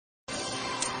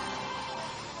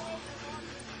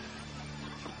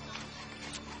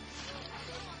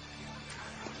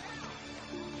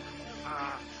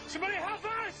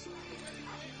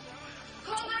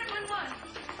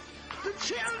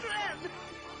children!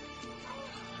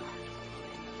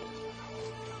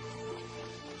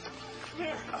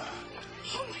 Here.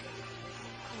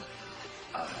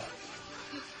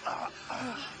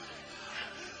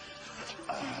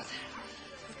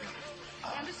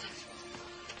 Anderson?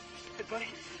 Hey, buddy.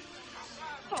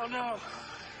 Oh, no.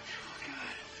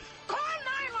 Call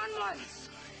 911!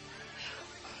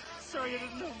 Sorry, I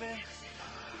didn't know, man.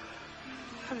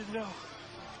 I didn't know.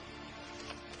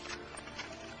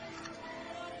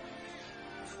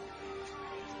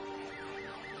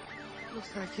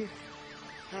 Looks like you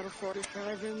had a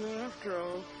 45 in there after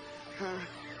all, huh?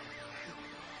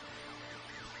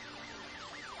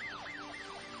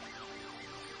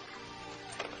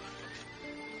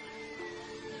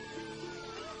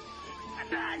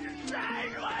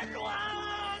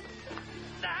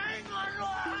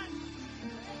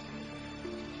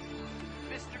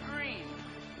 Mr. Green.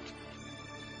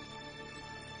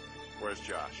 Where's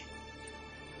Josh?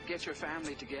 Get your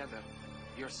family together.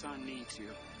 Your son needs you.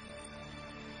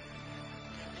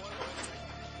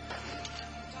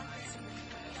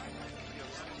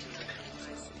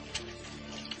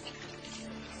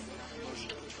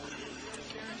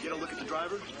 Get a look at the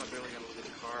driver? I barely got a look at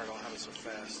the car. I don't have it so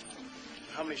fast.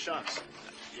 How many shots?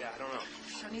 Yeah, I don't know.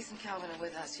 Shanice and Calvin are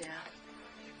with us, yeah.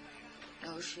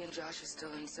 No, she and Josh are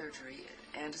still in surgery.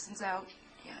 Anderson's out,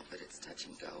 yeah, but it's touch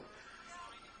and go.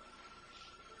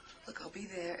 Look, I'll be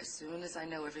there as soon as I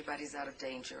know everybody's out of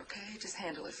danger, okay? Just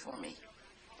handle it for me.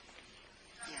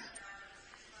 Yeah.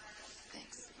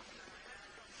 Thanks.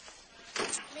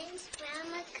 When's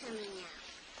Grandma coming out?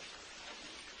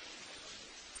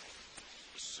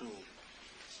 Soon.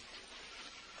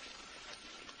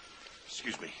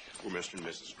 Excuse me. We're Mr. and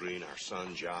Mrs. Green. Our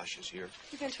son, Josh, is here.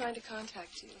 We've been trying to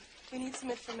contact you. We need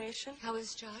some information. How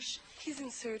is Josh? He's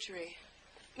in surgery.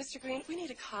 Mr. Green, we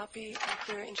need a copy of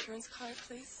their insurance card,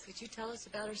 please. Could you tell us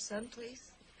about our son,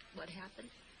 please? What happened?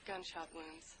 Gunshot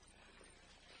wounds.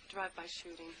 Drive-by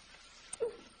shooting.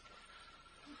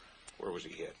 Where was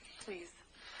he hit? Please,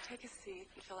 take a seat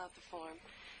and fill out the form.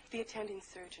 The attending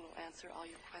surgeon will answer all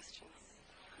your questions.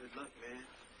 Good luck, man.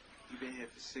 You've been here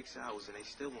for 6 hours and they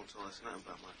still won't tell us nothing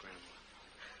about my grandma.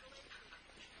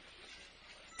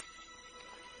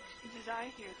 Did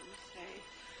I hear them say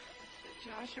that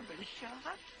Josh had been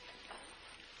shot?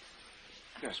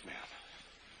 Yes, ma'am.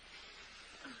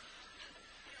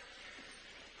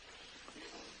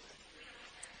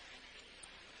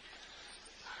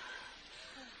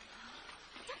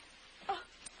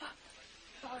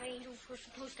 Thought angels were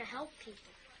supposed to help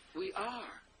people. We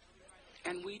are.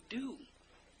 And we do.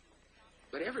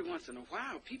 But every once in a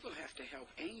while, people have to help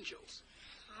angels.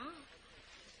 Huh?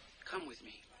 Come with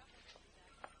me.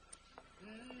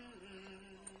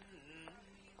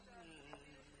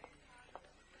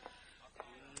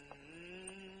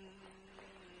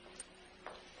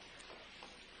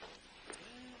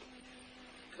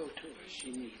 Go to her.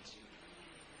 She needs you.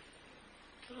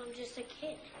 But I'm just a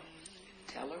kid.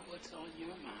 Tell her what's on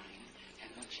your mind,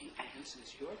 and when she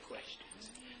answers your questions,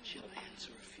 she'll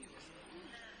answer a few of them.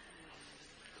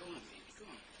 Go on, baby, go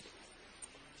on.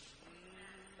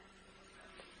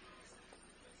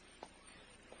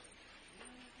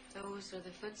 Those are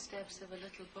the footsteps of a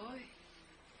little boy.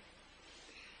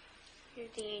 You're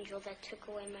the angel that took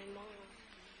away my mom.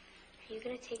 Are you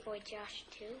going to take away Josh,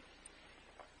 too?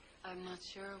 I'm not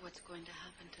sure what's going to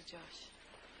happen to Josh.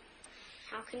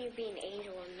 How can you be an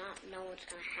angel and not know what's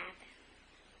going to happen?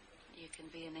 You can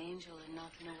be an angel and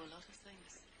not know a lot of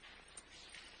things.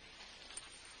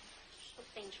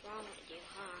 Something's wrong with you,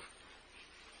 huh?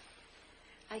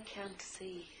 I can't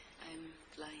see. I'm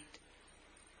blind.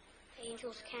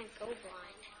 Angels can't go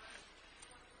blind.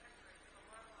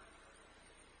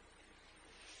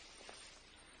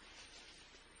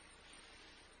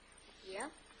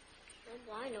 Yep, you're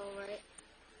blind, all right.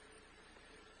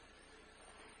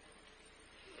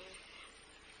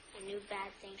 I knew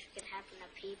bad things could happen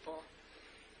to people,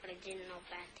 but I didn't know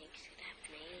bad things could happen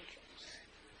to angels.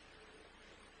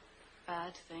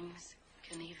 Bad things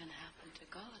can even happen to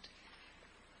God.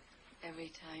 Every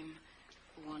time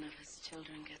one of his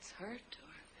children gets hurt,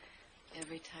 or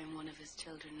every time one of his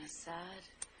children is sad,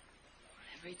 or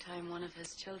every time one of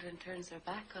his children turns their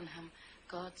back on him,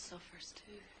 God suffers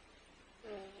too.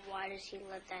 Well, why does he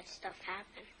let that stuff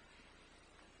happen?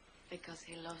 Because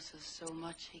he loves us so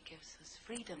much, he gives us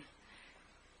freedom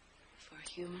for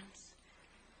humans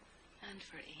and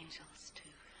for angels too.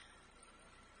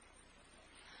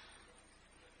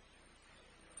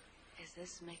 Is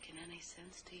this making any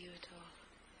sense to you at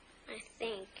all? I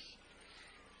think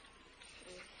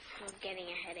I'm getting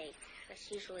a headache. That's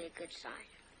usually a good sign.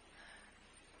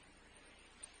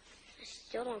 I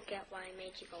still don't get why I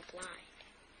made you go blind.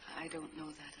 I don't know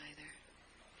that either.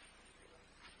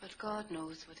 But God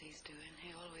knows what he's doing.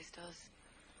 He always does.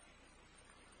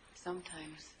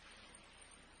 Sometimes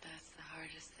that's the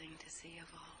hardest thing to see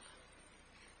of all.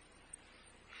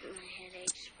 My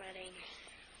headache's spreading.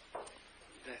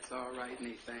 That's all right,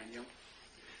 Nathaniel.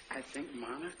 I think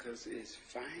Monica's is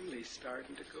finally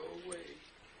starting to go away.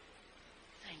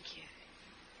 Thank you.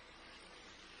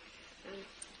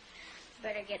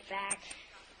 Better get back.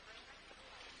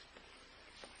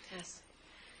 Tess,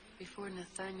 before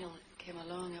Nathaniel came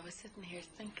along, I was sitting here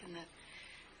thinking that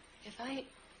if I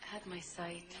had my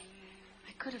sight,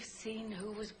 I could have seen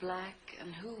who was black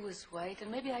and who was white, and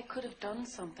maybe I could have done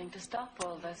something to stop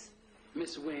all this.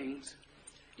 Miss Wings,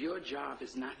 your job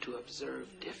is not to observe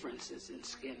differences in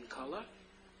skin color.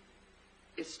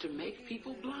 It's to make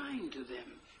people blind to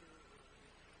them.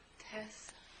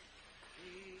 Tess,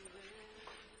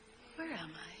 where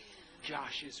am I?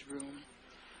 Josh's room.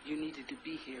 You needed to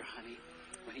be here, honey,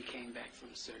 when he came back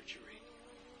from surgery.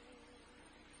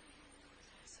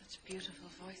 Such beautiful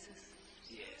voices.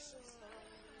 Yes.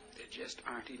 There just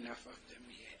aren't enough of them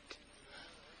yet.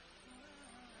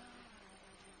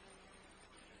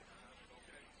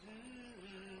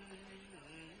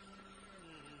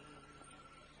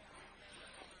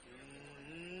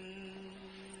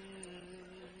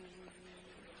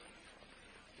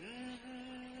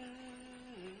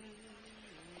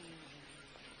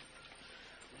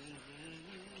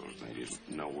 Those ladies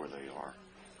know where they are.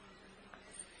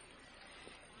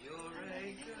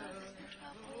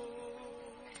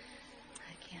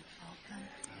 I can't fault them.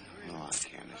 No, I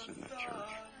can't. This isn't a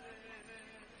church.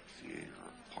 Theater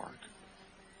or park.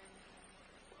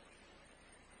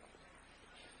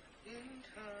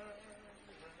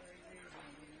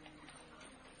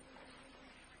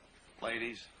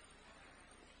 Ladies,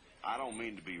 I don't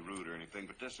mean to be rude or anything,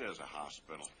 but this is a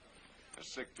hospital. There's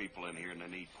sick people in here and they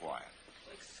need quiet.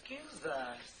 Excuse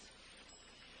us.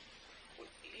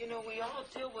 You know, we all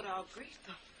deal with our grief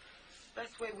the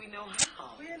best way we know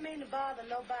how. We didn't mean to bother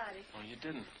nobody. Well, you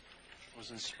didn't. It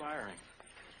was inspiring.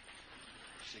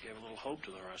 She gave a little hope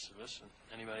to the rest of us, and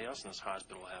anybody else in this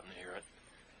hospital having to hear it.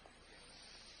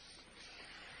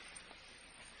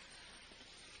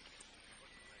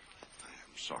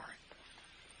 I'm sorry.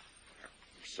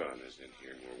 Our son is in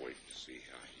here, and we're waiting to see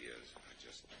how he is.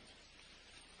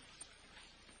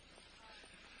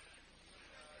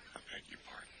 I beg your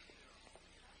pardon.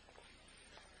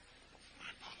 My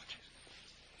apologies.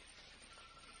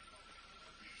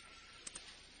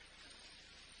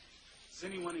 Is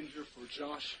anyone in here for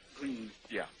Josh Green?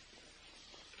 Yeah.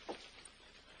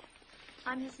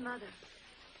 I'm his mother.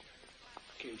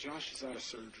 Okay, Josh is out of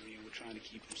surgery, and we're trying to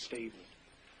keep him stable.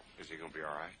 Is he going to be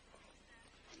all right?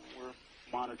 We're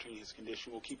monitoring his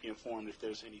condition. We'll keep you informed if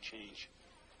there's any change.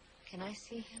 Can I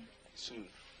see him? Soon.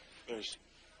 Very soon.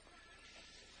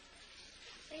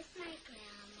 Where's my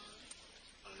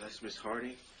grandma? That's Miss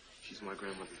Harding. She's my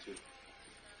grandmother, too.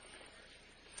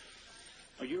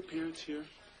 Are your parents here?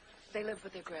 They live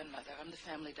with their grandmother. I'm the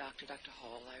family doctor, Dr.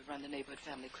 Hall. I run the neighborhood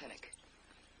family clinic.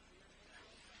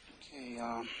 Okay,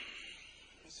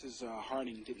 Mrs.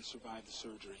 Harding didn't survive the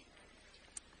surgery.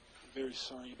 I'm very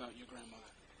sorry about your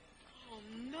grandmother. Oh,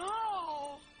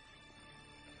 no.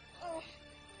 Oh.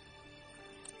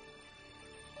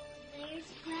 Where's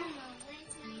Grandma?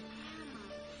 Where's my grandma?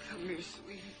 Come here,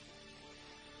 sweetie.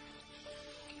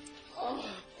 Oh.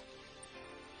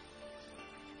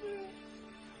 Oh,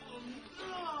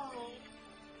 no.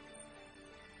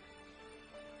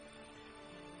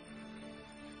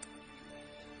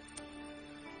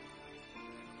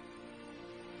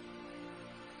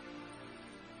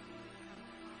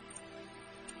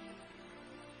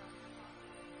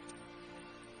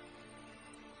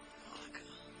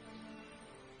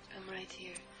 I'm right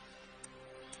here.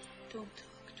 Don't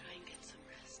talk. Try and get some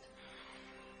rest.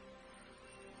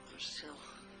 I'm still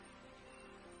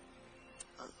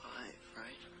alive,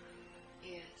 right?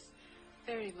 Yes,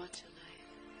 very much alive.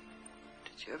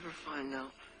 Did you ever find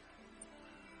out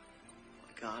why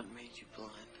God made you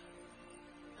blind?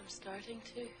 I'm starting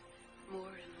to. More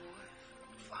and more.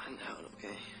 Find out,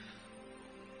 okay?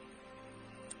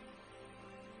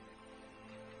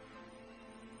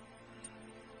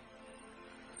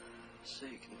 So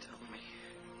you can tell me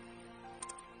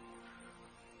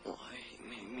why he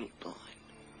made me blind.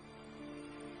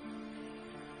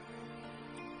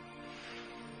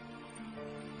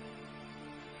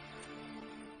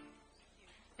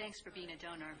 Thanks for being a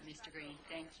donor, Mr. Green.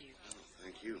 Thank you. Oh,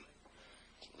 thank you.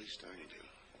 It's the least I can do.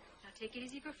 Now take it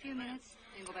easy for a few minutes,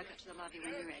 then go back up to the lobby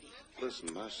when you're ready.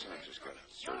 Listen, my son just got out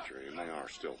of surgery, and they are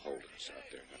still holding us out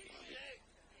there in that lobby.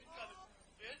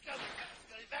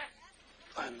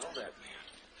 I know that man.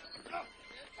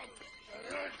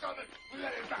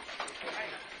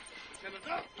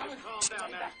 Just calm down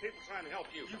now. There's people trying to help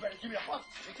you. You better give me a bus.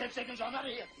 In 10 seconds, I'm out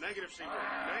of here. Negative zero.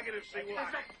 Negative zero.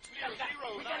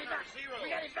 We got it back. Zero. We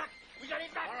got it back. We got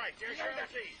it back. All right, there's your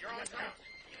keys. You're on time.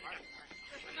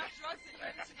 There's enough drugs in here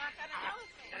to knock out an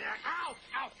elephant. Ow!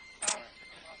 Ow!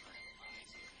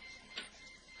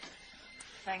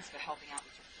 Thanks for helping out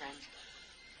with your friend.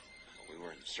 Well, we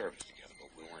were in the service together, but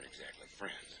we weren't exactly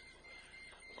friends.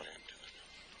 What happened to him?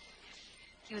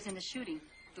 He was in the shooting,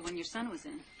 the one your son was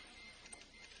in.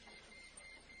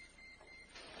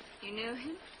 You knew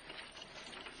him?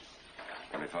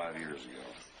 25 years ago.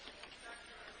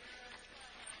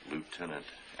 Lieutenant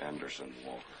Anderson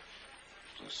Walker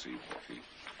was a seaworth. He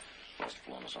must have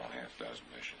flown us on half a dozen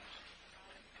missions.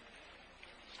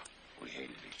 We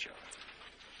hated each other.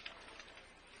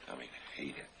 I mean,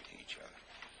 hated each other.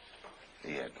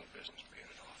 He had no business being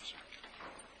an officer.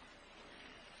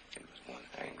 He was one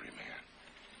angry man.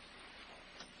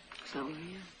 So were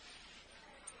you.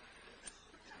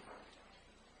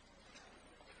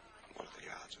 What are the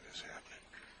odds of this happening?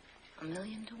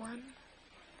 1,000,000 to 1?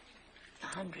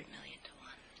 100,000,000 to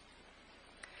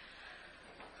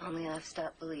 1. Only I've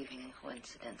stopped believing in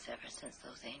coincidence ever since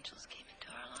those angels came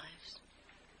into our lives.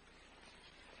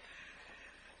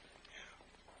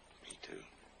 Yeah, me too.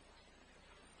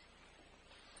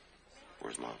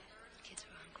 Where's Mom? Kids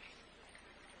are hungry.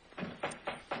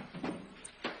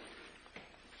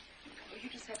 Oh, you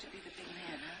just have to be the big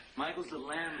man, huh? Michael's the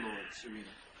landlord,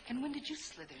 Serena. And when did you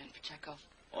slither in, Pacheco?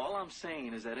 All I'm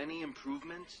saying is that any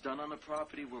improvements done on the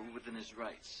property were within his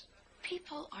rights.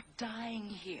 People are dying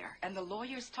here, and the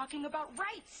lawyer's talking about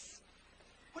rights.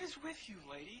 What is with you,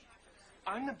 lady?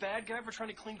 I'm the bad guy for trying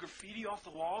to clean graffiti off the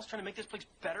walls, trying to make this place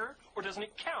better? Or doesn't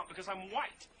it count because I'm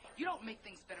white? You don't make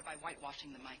things better by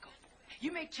whitewashing them, Michael.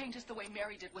 You make changes the way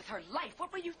Mary did with her life.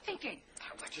 What were you thinking?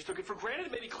 I just took it for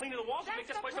granted. Maybe cleaning the walls would make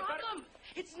this place a better... That's the problem.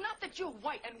 It's not that you're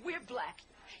white and we're black.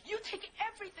 You take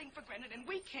everything for granted, and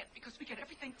we can't because we get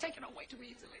everything taken away too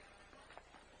easily.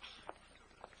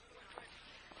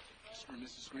 Mr. and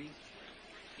Mrs. Green?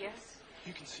 Yes?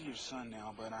 You can see your son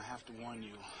now, but I have to warn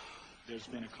you, there's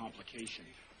been a complication.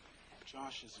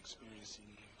 Josh is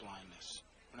experiencing blindness.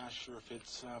 We're not sure if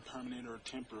it's permanent or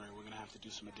temporary. We're going to have to do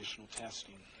some additional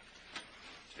testing.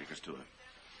 Take us to him.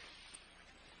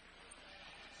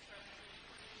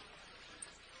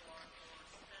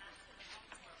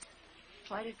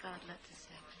 Why did God let this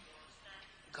happen?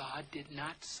 God did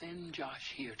not send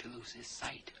Josh here to lose his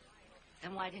sight.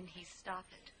 Then why didn't he stop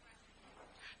it?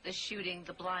 The shooting,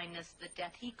 the blindness, the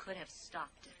death, he could have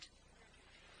stopped it.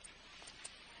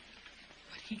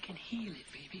 But he can heal it,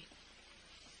 baby.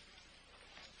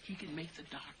 He can make the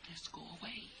darkness go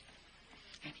away.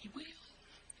 And he will.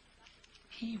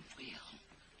 He will.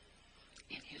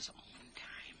 In his own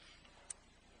time.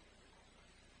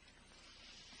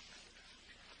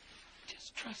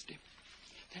 Just trust him.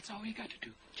 That's all you got to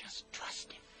do. Just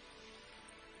trust him.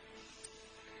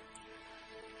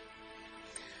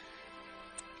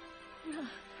 No.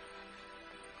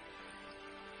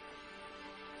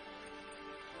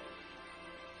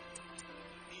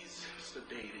 He's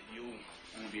sedated. You'll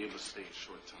only be able to stay a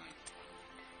short time.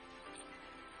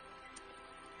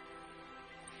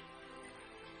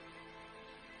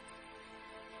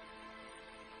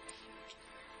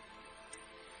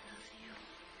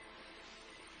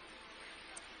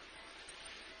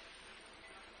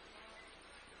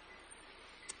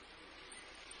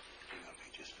 You're gonna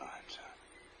be just fine, son.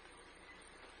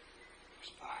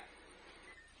 Just fine.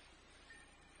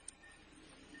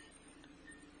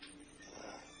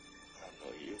 I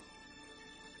know you.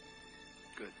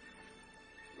 Good.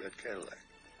 Red Cadillac.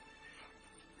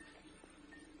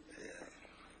 Yeah.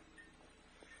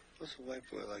 What's a white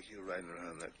boy like you riding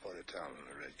around that part of town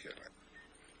in a red Cadillac?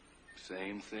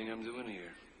 Same thing I'm doing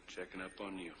here. Checking up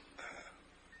on you.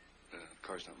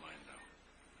 Car's not mine, though.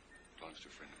 Belongs to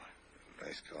a friend of mine.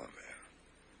 Nice car, man.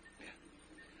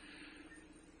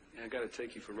 Yeah, I gotta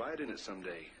take you for riding it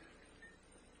someday.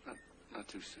 Not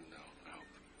too soon, though, I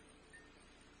hope.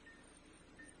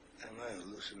 Am I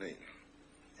hallucinating?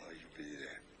 Or you be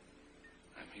there?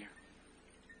 I'm here.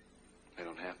 I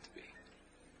don't have to be.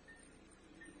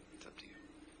 It's up to you.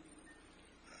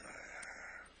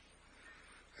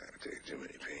 I gotta take too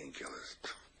many painkillers.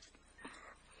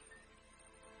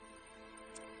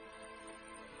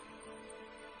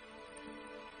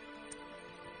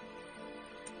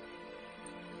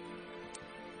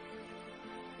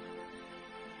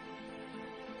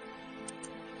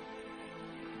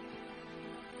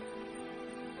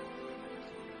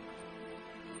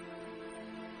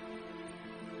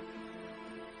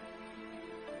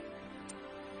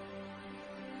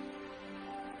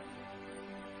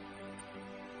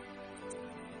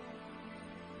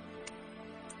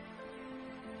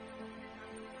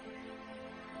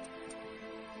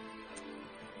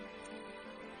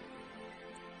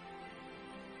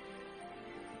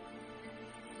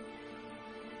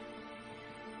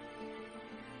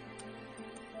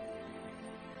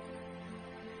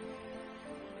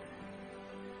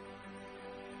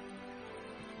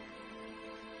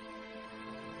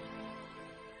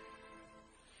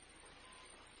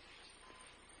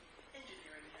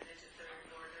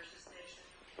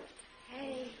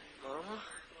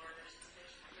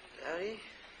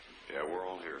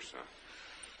 son.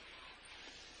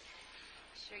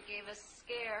 Sure gave us a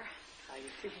scare. How you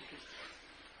feeling?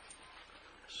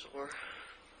 Sore?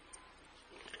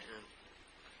 And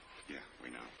Yeah, we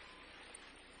know.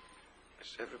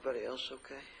 is everybody else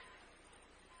okay?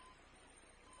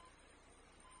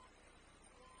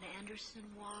 Anderson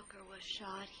Walker was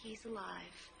shot. He's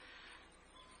alive.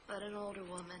 But an older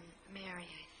woman, Mary,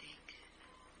 I think.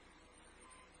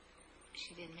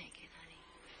 She didn't make it, honey.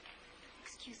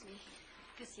 Excuse me.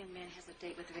 This young man has a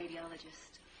date with the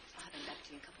radiologist. I'll have him back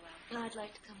to you in a couple hours. I'd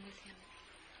like to come with him.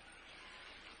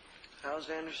 How's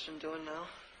Anderson doing now?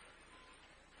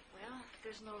 Well,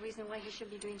 there's no reason why he should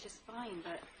be doing just fine,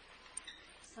 but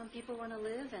some people want to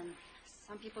live and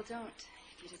some people don't.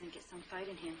 If he doesn't get some fight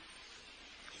in him,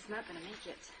 he's not going to make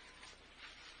it.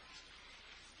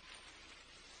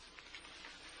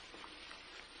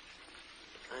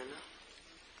 I know.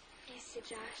 Yes,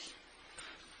 Josh.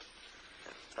 I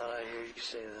thought I'd hear you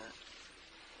say that.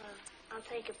 Well, I'll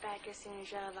take it back as soon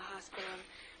as you're out of the hospital and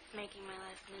making my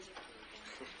life miserable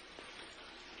again.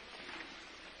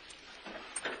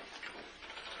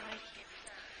 Right here.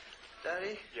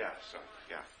 Daddy? Yeah, son,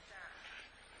 yeah.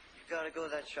 You gotta go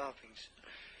to that shopping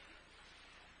center.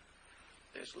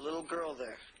 There's a little girl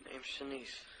there named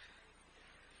Shanice.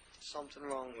 Something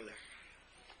wrong with her.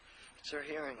 It's her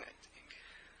hearing, I think.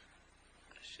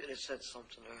 I should have said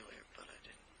something earlier, but I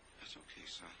didn't. That's okay,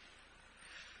 son.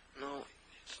 No,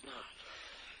 it's not.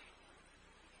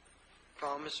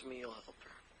 Promise me you'll help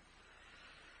her.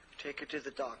 Take her to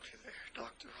the doctor there,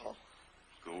 Dr. Hall.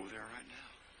 Go over there right now.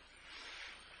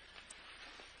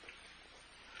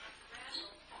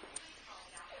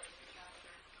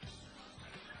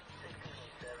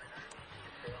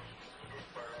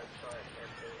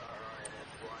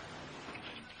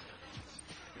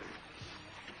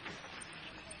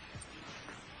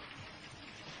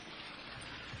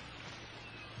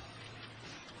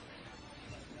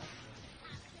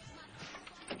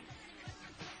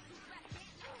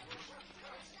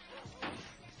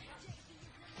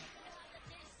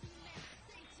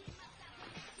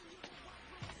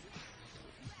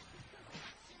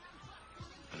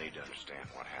 I need to understand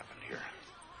what happened here.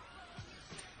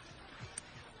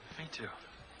 Me too.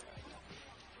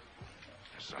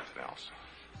 There's something else.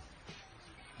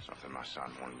 Something my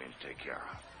son wanted me to take care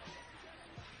of.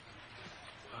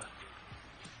 What?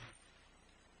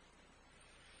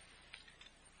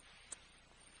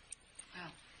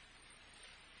 Well,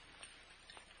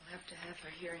 we'll have to have her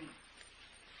hearing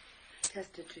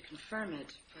tested to confirm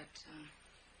it, but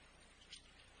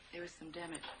there was some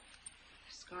damage,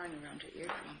 scarring around her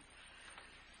eardrum.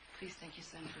 Please thank you,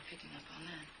 son, for picking up on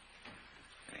that.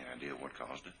 Any idea what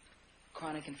caused it?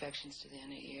 Chronic infections to the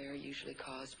inner ear, usually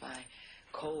caused by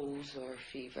colds or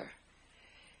fever.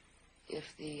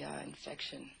 If the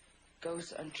infection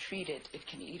goes untreated, it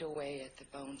can eat away at the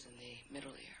bones in the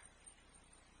middle ear.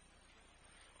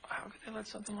 How could they let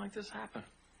something like this happen?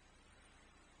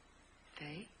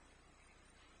 They?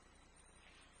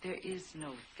 There is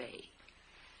no they.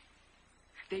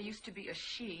 There used to be a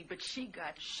she, but she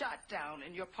got shot down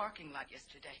in your parking lot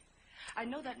yesterday. I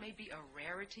know that may be a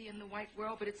rarity in the white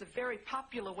world, but it's a very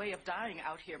popular way of dying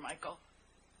out here, Michael.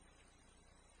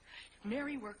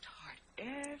 Mary worked hard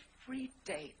every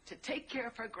day to take care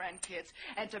of her grandkids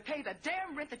and to pay the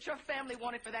damn rent that your family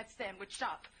wanted for that sandwich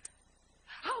shop.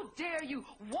 How dare you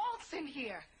waltz in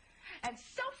here and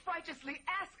self-righteously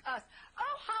ask us,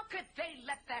 oh, how could they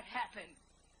let that happen?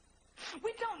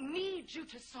 We don't need you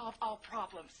to solve our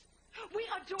problems. We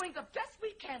are doing the best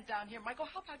we can down here, Michael.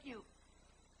 How about you?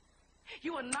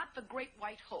 You are not the great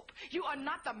white hope. You are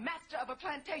not the master of a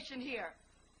plantation here.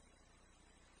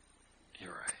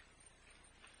 You're right.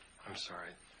 I'm sorry.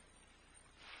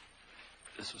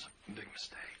 This was a big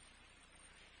mistake.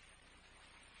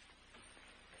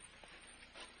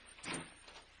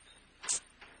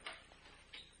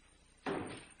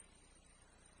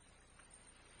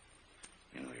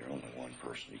 You know, you're only one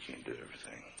person. You can't do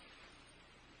everything.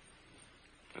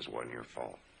 This wasn't your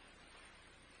fault.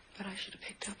 But I should have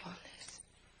picked up on this.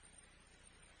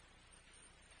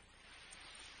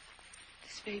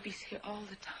 This baby's here all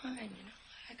the time, you know.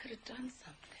 I could have done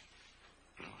something.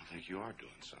 No, I think you are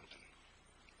doing something.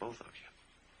 Both of you.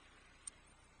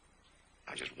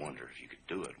 I just wonder if you could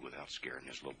do it without scaring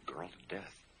this little girl to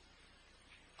death.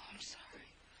 Oh, I'm sorry.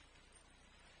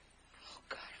 Oh,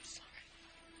 God, I'm sorry.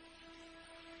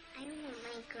 I want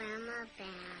my grandma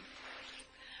back.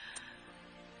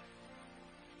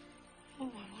 Oh, I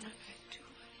want her back too,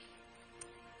 honey.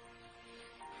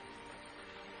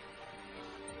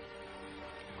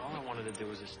 All I wanted to do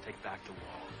was just take back the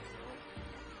wall.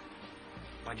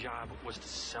 My job was to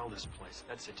sell this place.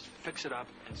 That's it. Just fix it up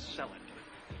and sell it.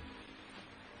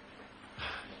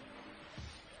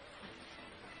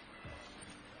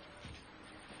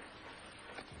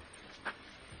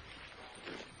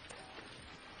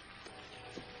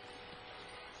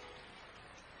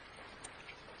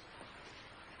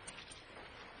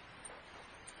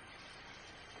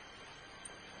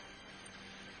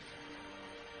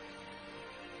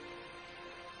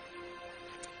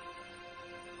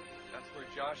 That's where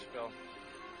Josh fell.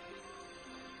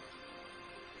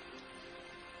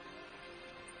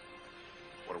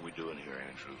 What are we doing here,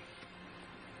 Andrew?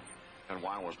 And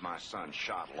why was my son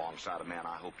shot alongside a man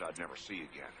I hoped I'd never see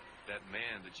again? That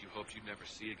man that you hoped you'd never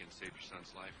see again saved your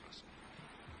son's life, Russell.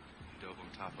 He dove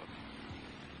on top of him.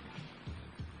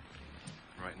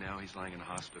 Right now, he's lying in a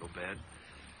hospital bed,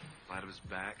 flat of his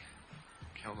back,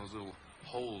 counting those little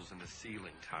holes in the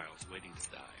ceiling tiles, waiting to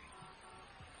die.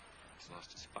 He's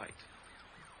lost his fight.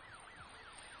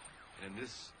 And in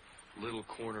this little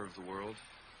corner of the world,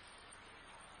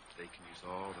 they can use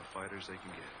all the fighters they can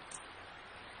get.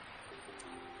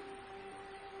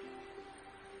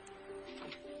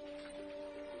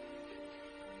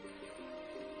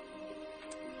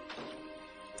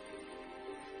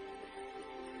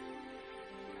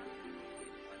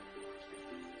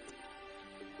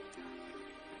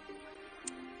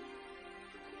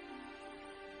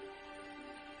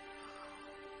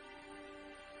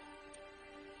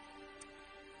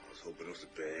 I was hoping it was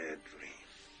a bad dream.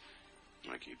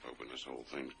 I keep hoping this whole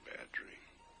thing's a bad dream.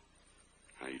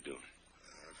 How you doing?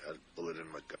 I've had a bullet in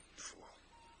my gut before.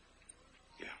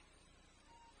 Yeah.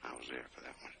 I was there for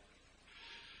that one.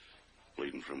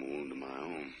 Bleeding from a wound of my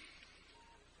own.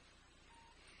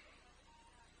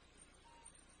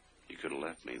 You could have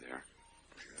left me there.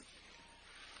 Yeah.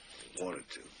 I wanted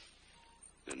to.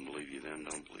 Didn't believe you then,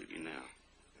 don't believe you now.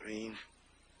 Green,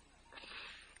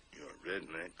 you're a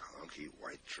redneck, honky,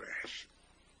 white trash.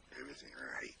 Everything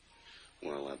I hate.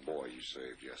 Well, that boy you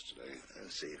saved yesterday. I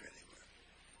didn't save anyone.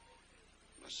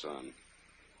 My son.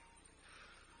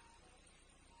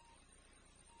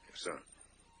 Your son?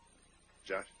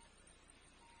 Josh?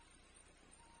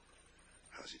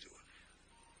 How's he doing?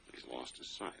 He's lost his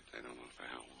sight. They don't know for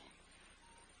how long.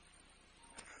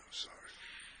 I'm sorry.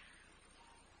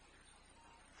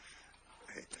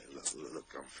 Hey,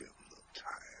 look, I'm feeling a little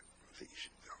tired. I think you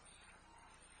should go.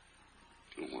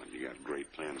 What, you got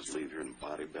great plans to leave here in a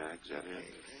body bag? Is that it?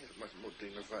 Hey, it's much more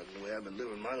dignified than the way I've been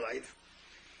living my life.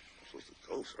 I'm supposed to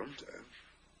go sometime.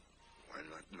 Why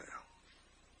not now?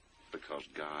 Because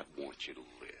God wants you to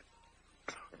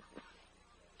live.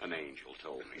 An angel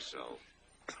told me so.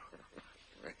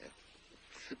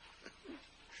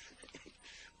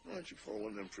 Why don't you follow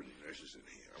one of them pretty nurses in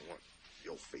here? I want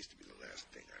your face to be the last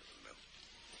thing I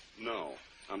remember. No,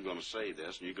 I'm going to say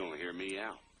this, and you're going to hear me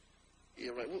out.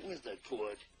 Yeah, right. Where's that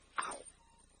cord? Ow.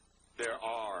 There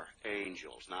are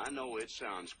angels. Now, I know it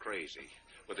sounds crazy,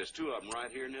 but there's two of them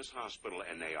right here in this hospital,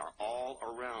 and they are all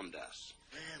around us.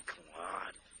 Man, come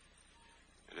on.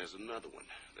 And there's another one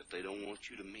that they don't want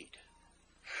you to meet.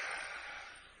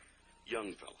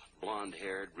 Young fella,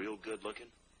 blonde-haired, real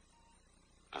good-looking.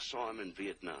 I saw him in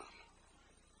Vietnam,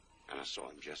 and I saw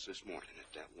him just this morning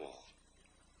at that wall.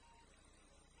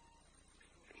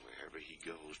 And wherever he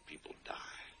goes, people die.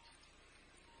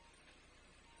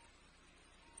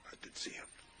 I did see him.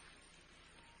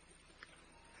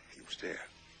 He was there.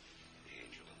 The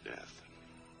angel of death.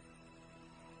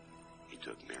 He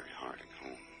took Mary Harding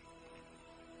home.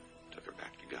 Took her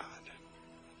back to God.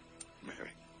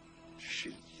 Mary? She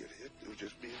didn't get hit. It was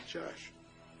just me and Josh.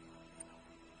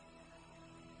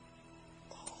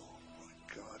 Oh, my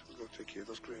God. Who's going to take care of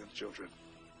those grandchildren?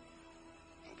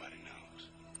 Nobody knows.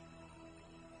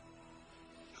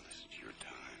 Now, this is your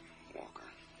time, Walker.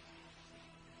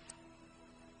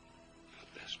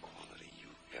 The best quality you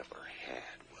ever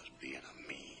had was being a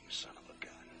mean son of a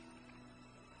gun.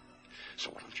 So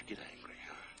why don't you get angry,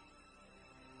 huh?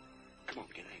 Come on,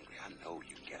 get angry. I know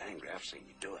you can get angry. I've seen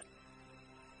you do it.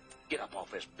 Get up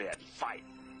off this bed and fight.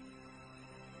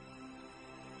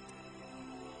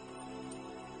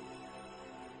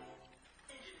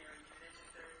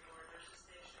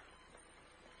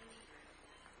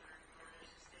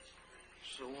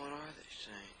 So what are they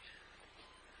saying?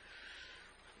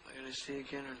 Am I going to see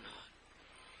again or not?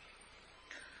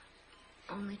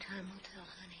 Only time will tell,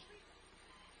 honey.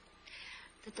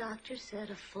 The doctor said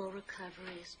a full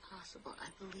recovery is possible. I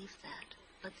believe that.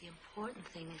 But the important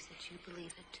thing is that you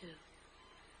believe it, too.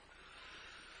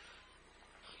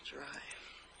 That's right.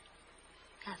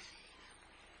 Have faith.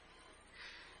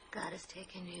 God has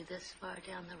taken you this far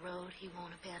down the road. He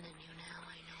won't abandon you now.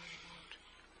 I know he won't.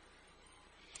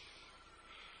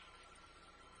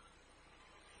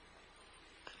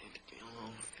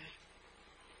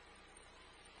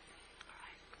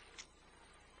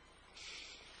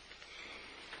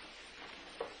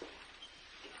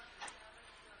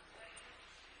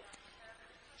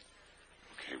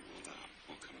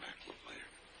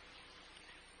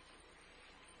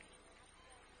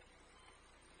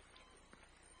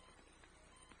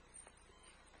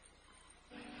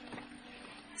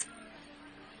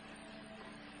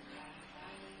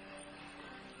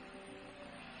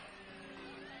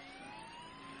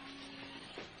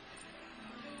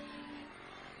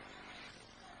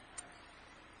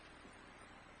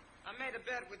 made a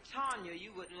bet with Tanya you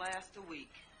wouldn't last a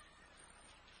week.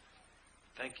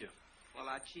 Thank you. Well,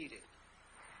 I cheated.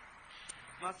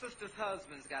 My sister's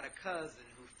husband's got a cousin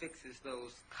who fixes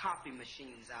those copy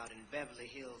machines out in Beverly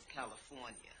Hills,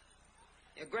 California.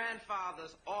 Your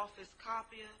grandfather's office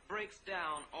copier breaks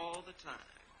down all the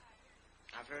time.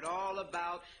 I've heard all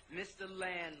about Mr.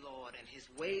 Landlord and his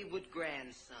wayward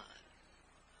grandson.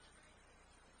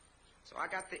 So I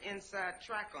got the inside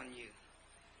track on you.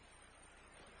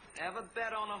 Never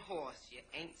bet on a horse you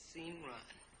ain't seen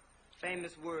run.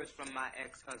 Famous words from my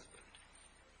ex-husband.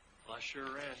 Well, I sure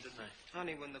ran, didn't I?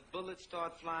 Honey, when the bullets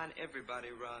start flying, everybody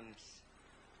runs.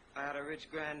 If I had a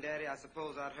rich granddaddy, I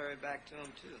suppose I'd hurry back to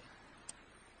him, too.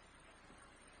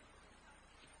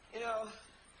 You know,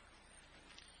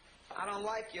 I don't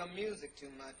like your music too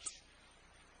much.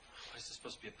 Is this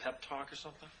supposed to be a pep talk or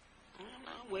something?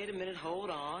 Now, wait a minute, hold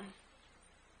on.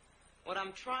 What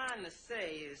I'm trying to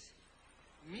say is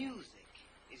music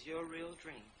is your real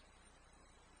dream.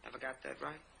 Ever got that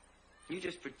right? You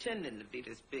just pretending to be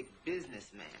this big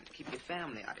businessman to keep your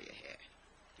family out of your hair.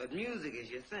 But music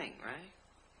is your thing, right?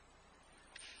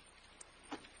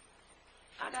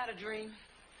 I got a dream.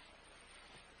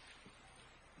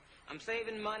 I'm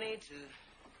saving money to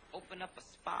open up a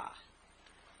spa.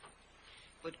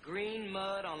 Put green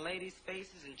mud on ladies'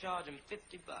 faces and charge them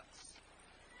 $50.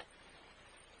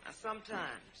 Now,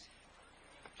 sometimes,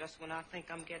 just when I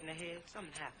think I'm getting ahead,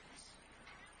 something happens.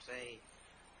 Say,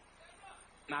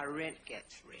 my rent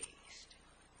gets raised.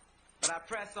 But I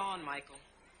press on, Michael,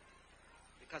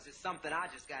 because it's something I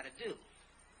just got to do.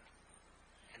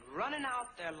 And running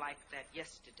out there like that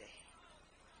yesterday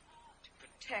to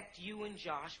protect you and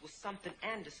Josh was something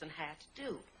Anderson had to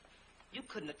do. You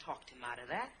couldn't have talked him out of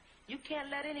that. You can't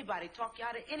let anybody talk you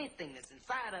out of anything that's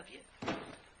inside of you.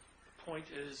 The point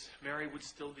is, Mary would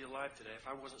still be alive today if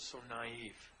I wasn't so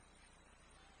naive.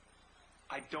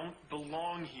 I don't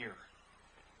belong here.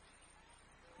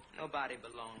 Nobody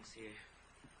belongs here.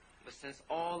 But since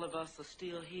all of us are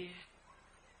still here,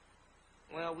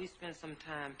 well, we spend some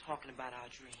time talking about our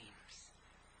dreams.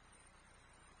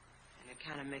 And it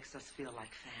kind of makes us feel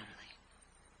like family.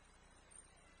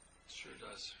 It sure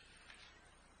does.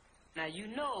 Now, you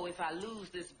know if I lose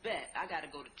this bet, I got to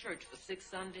go to church for 6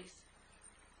 Sundays.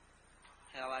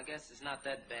 Hell, I guess it's not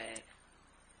that bad.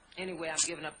 Anyway, I'm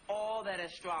giving up all that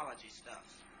astrology stuff.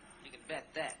 You can bet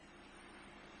that.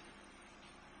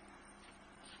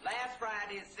 Last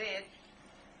Friday it said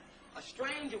a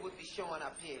stranger would be showing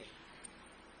up here.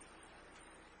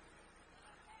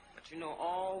 But you know,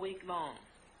 all week long,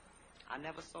 I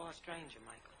never saw a stranger,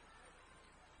 Michael.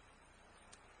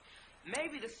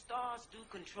 Maybe the stars do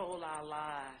control our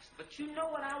lives, but you know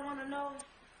what I want to know?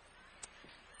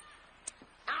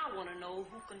 I want to know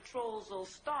who controls those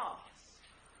stars.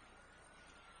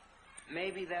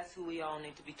 Maybe that's who we all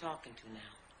need to be talking to now.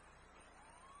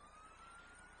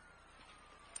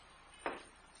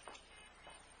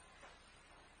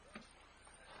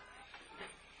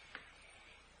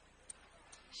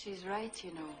 She's right,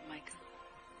 you know, Michael.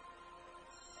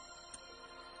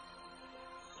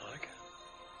 Monica?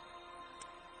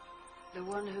 The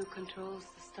one who controls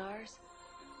the stars,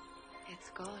 it's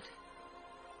God.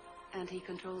 And he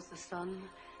controls the sun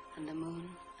and the moon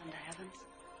and the heavens.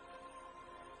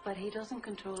 But he doesn't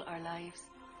control our lives.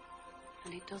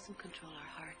 And he doesn't control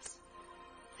our hearts.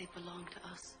 They belong to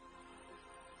us.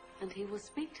 And he will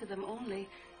speak to them only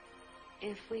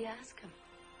if we ask him.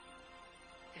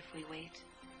 If we wait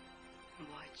and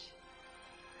watch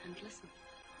and listen.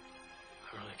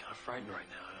 I'm really kind of frightened right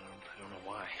now. I don't know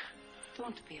why.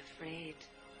 Don't be afraid,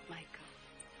 Michael.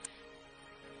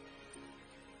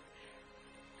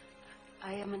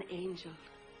 I am an angel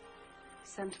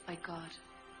sent by God.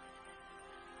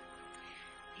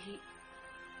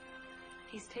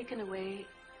 He's taken away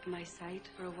my sight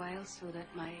for a while so that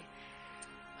my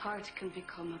heart can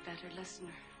become a better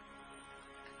listener.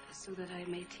 So that I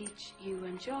may teach you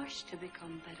and Josh to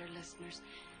become better listeners.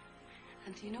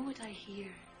 And do you know what I hear,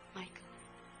 Michael?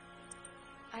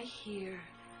 I hear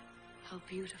how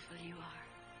beautiful you are.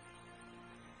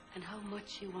 And how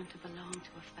much you want to belong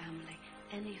to a family,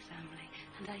 any family.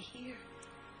 And I hear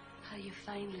how you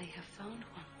finally have found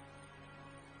one.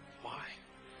 Why?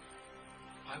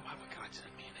 Why would God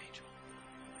send me an angel?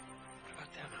 What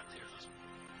about them out there,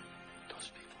 those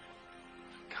people?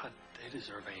 God, they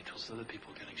deserve angels. They're the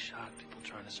people getting shot, people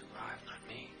trying to survive, not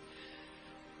me.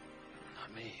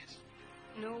 Not me.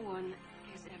 No one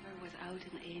is ever without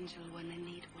an angel when they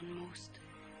need one most.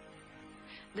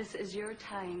 This is your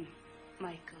time,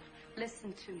 Michael.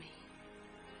 Listen to me.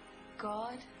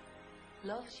 God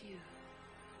loves you.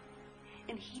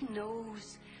 And he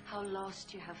knows how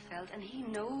lost you have felt, and he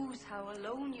knows how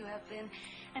alone you have been,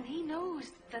 and he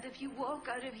knows that if you walk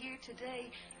out of here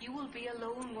today, you will be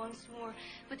alone once more.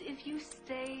 But if you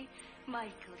stay,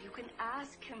 Michael, you can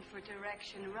ask him for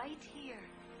direction right here,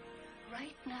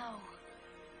 right now,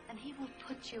 and he will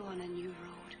put you on a new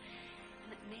road.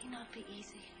 And it may not be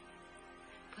easy,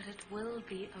 but it will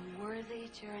be a worthy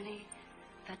journey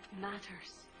that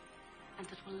matters and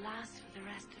that will last for the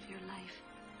rest of your life.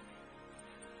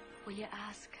 Will you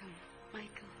ask him,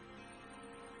 Michael?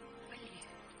 Will you?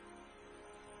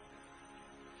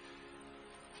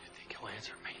 Do you think he'll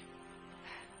answer me?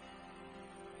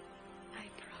 I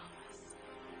promise.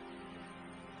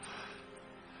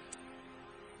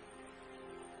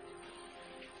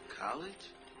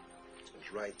 College?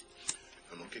 That's right.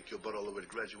 I'm gonna kick your butt all the way to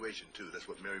graduation, too. That's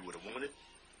what Mary would have wanted.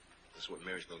 That's what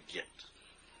Mary's gonna get.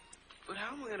 But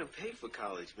how am I gonna pay for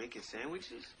college? Making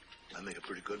sandwiches? I make a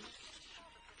pretty good one.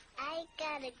 I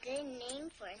got a good name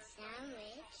for a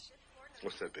sandwich.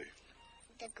 What's that, baby?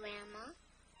 The grandma.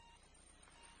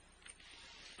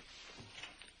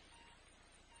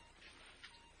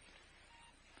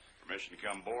 Permission to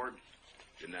come aboard?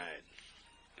 Denied.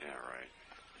 Yeah, right.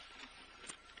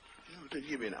 They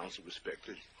give me an ounce of respect,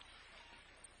 did you?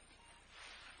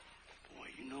 Boy,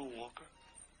 you know, Walker,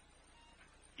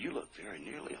 you look very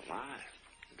nearly alive.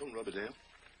 Don't rub it in.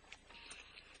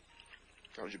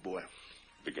 How's your boy?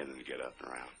 Beginning to get up and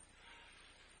around.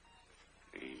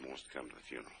 He wants to come to the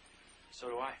funeral. So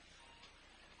do I.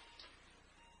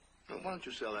 Well, why don't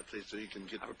you sell that place so you can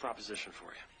get... I have a proposition for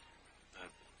you.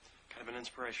 Kind of an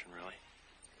inspiration, really.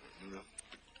 You know,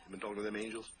 you been talking to them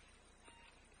angels?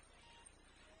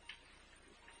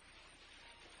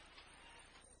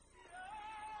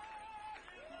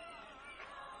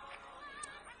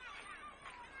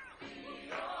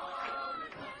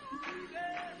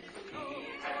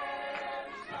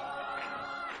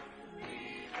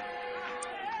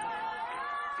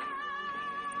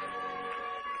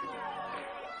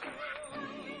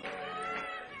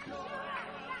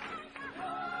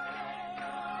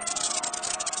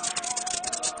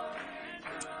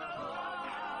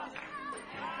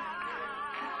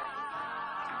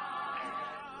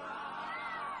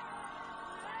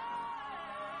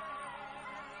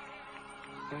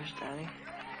 Where's Daddy?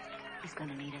 He's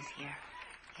gonna meet us here.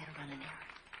 He had to run an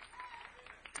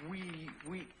errand. We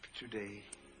weep today,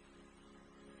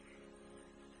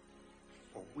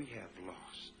 for we have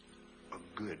lost a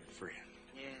good friend.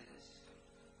 Yes.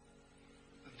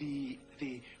 The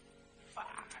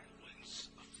violence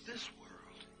of this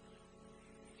world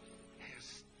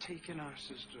has taken our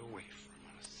sister away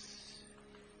from us.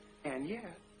 And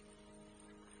yet,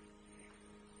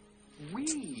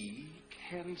 we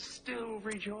can still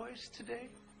rejoice today.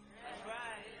 That's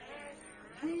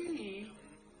right. We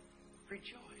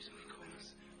rejoice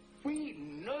because we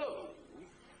know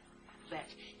that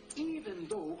even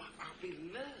though our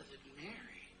beloved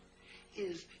Mary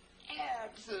is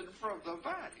absent from the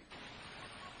body,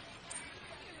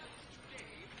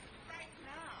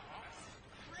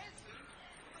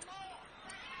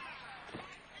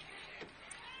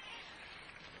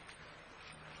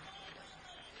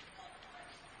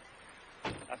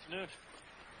 Afternoon.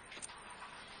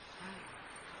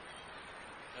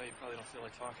 No, you probably don't feel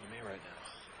like talking to me right now,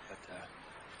 but,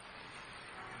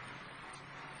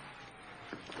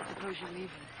 Suppose you're leaving.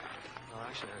 well,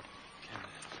 actually, I can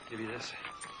give you this.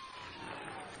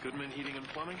 Goodman Heating and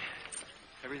Plumbing.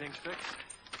 Everything's fixed.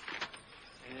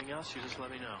 Anything else, you just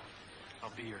let me know.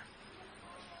 I'll be here.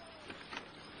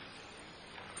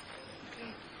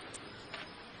 Okay.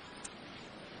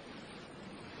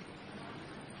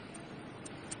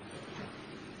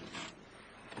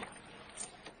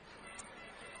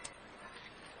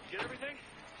 You get everything?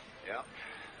 Yep.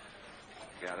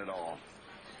 Got it all.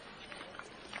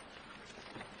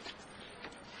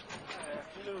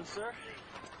 Afternoon, sir.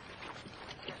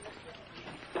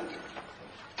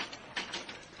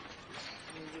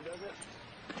 Does it?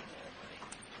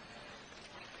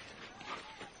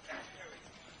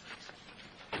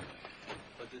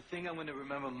 But the thing I'm going to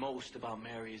remember most about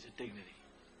Mary is her dignity.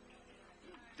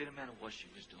 Didn't matter what she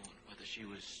was doing, whether she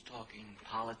was talking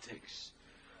politics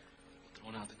or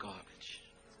throwing out the garbage.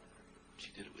 She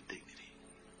did it with dignity.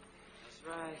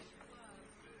 That's right.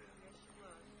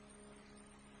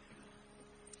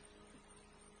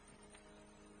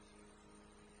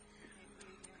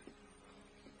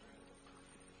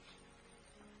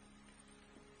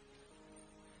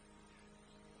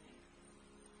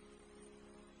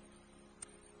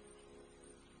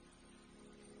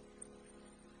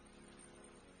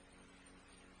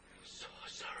 so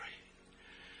sorry.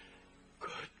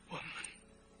 Good woman.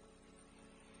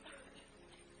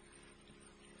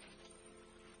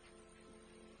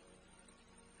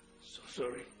 So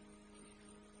sorry.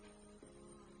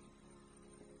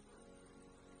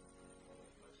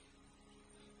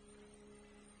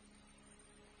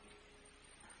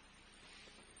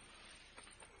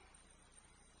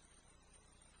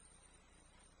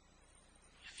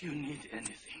 If you need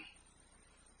anything,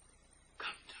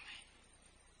 come to me.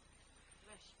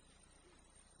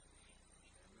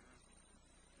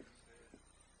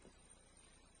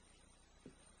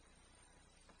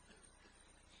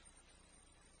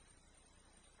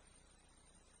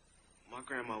 My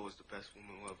grandma was the best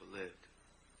woman who ever lived.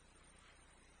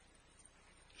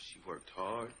 She worked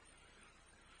hard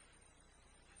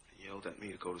and yelled at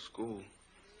me to go to school.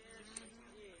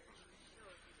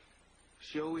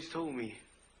 She always told me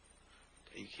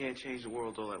that you can't change the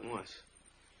world all at once.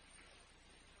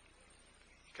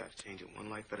 You gotta change it one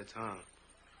life at a time.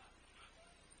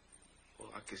 All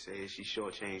I could say is she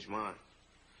sure changed mine.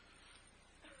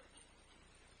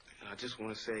 And I just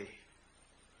want to say,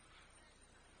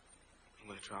 I'm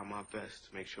going to try my best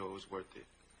to make sure it was worth it.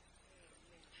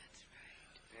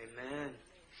 That's right. Amen.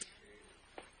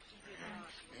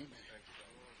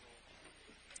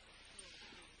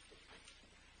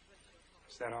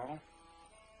 Is that all?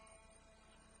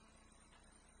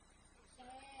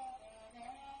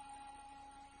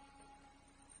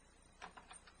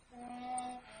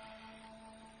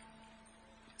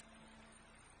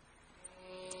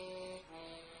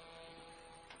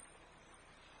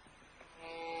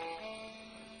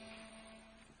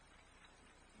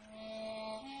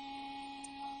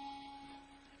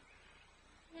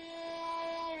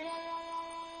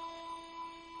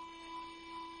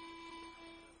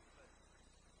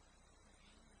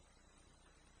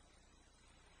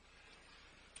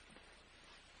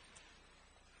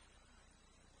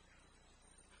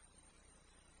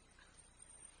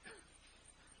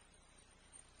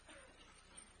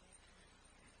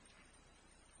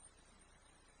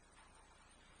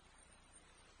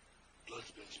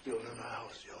 Blood's been spilled in the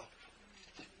house, y'all.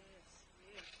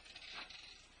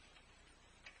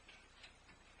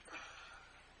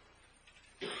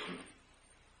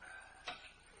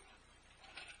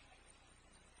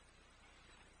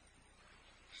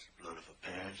 It's the blood of her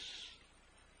parents,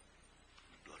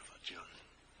 the blood of her children.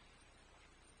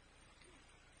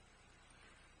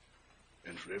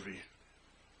 And for every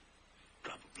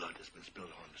drop of blood that's been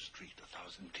spilled on the street,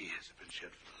 1,000 tears have been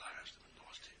shed for the lives that have been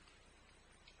lost here.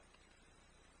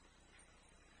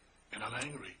 And I'm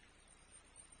angry.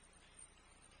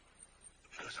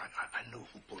 Because I know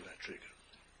who pulled that trigger.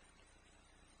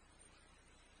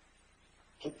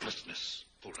 Hopelessness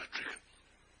pulled that trigger.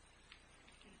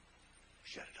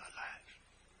 Shattered our lives.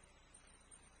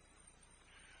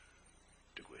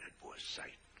 Took away that boy's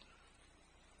sight.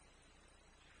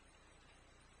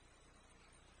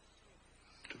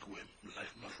 Took away the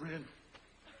life of my friend.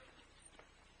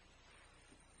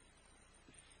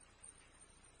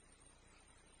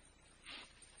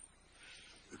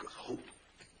 Because hope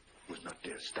was not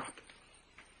there to stop it.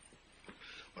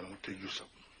 But I'm going to tell you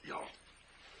something, y'all.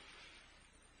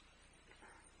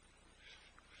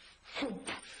 Hope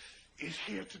is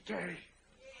here today.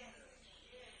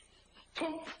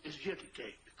 Hope is here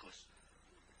today because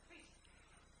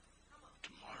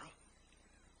tomorrow,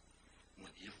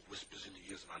 when evil whispers in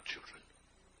the ears of our children,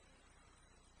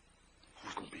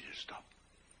 who's going to be there to stop it?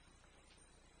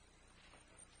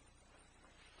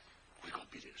 We're going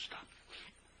to be there to stop it.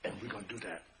 And we're going to do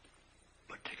that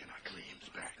by taking our dreams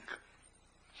back.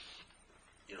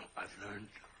 You know, I've learned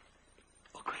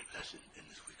a great lesson in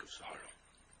this week of sorrow.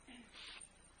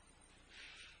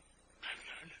 I've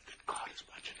learned that God is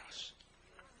watching us.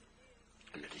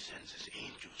 And that he sends his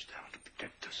angels down to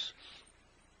protect us.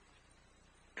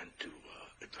 And to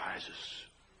advise us.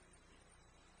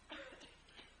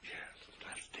 Yeah,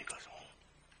 sometimes to take us home.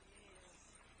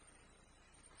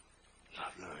 And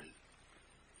I've learned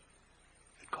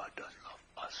God does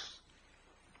love us.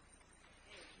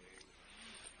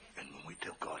 And when we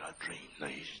tell God our dream, now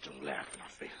he just don't laugh in our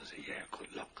face and say, yeah,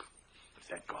 good luck. But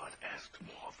that God asks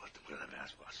more of us than we'll ever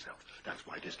ask for ourselves. That's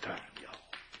why this time, y'all,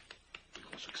 we're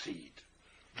going to succeed.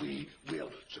 We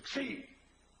will succeed.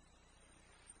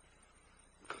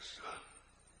 Because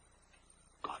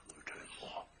God will return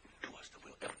more to us than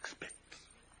we'll ever expect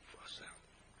for ourselves.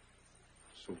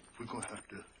 So we're going to have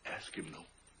to ask him, though.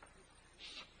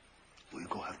 We're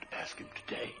going to have to ask him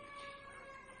today.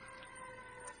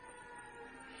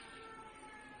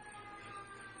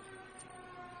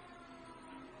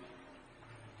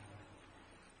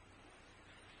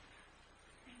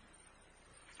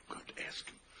 We're going to ask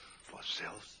him for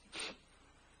ourselves,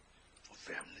 for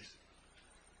families,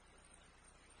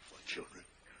 for children.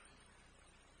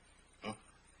 Huh?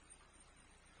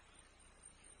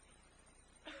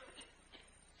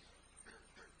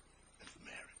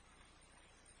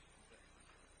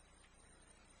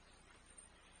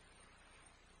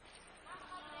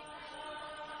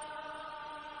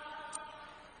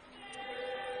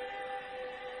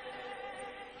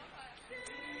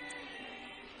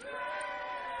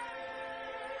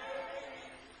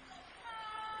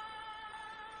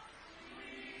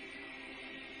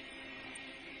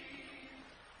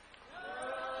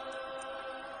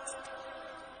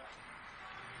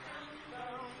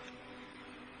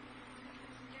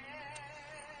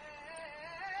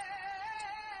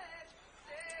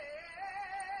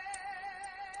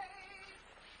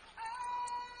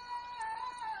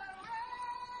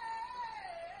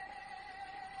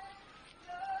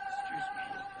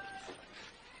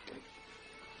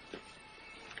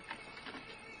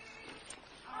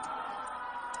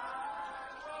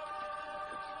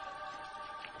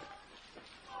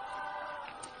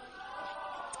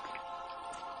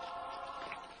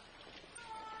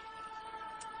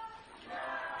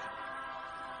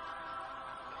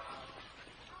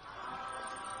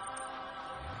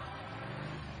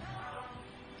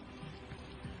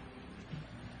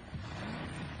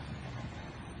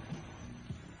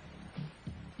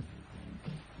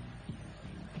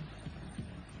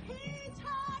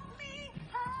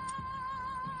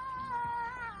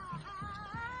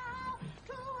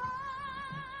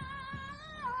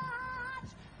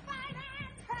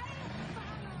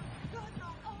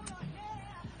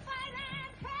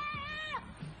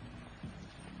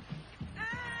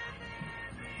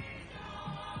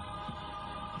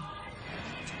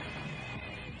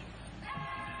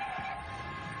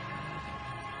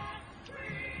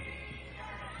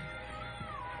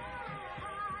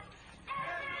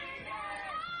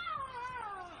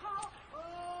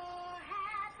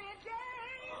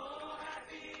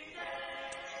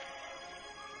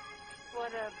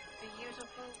 What a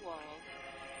beautiful wall.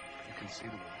 You can see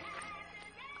the wall.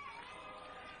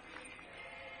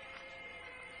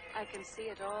 I can see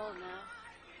it all now.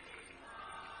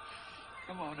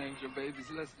 Come on, angel babies,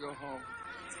 let's go home.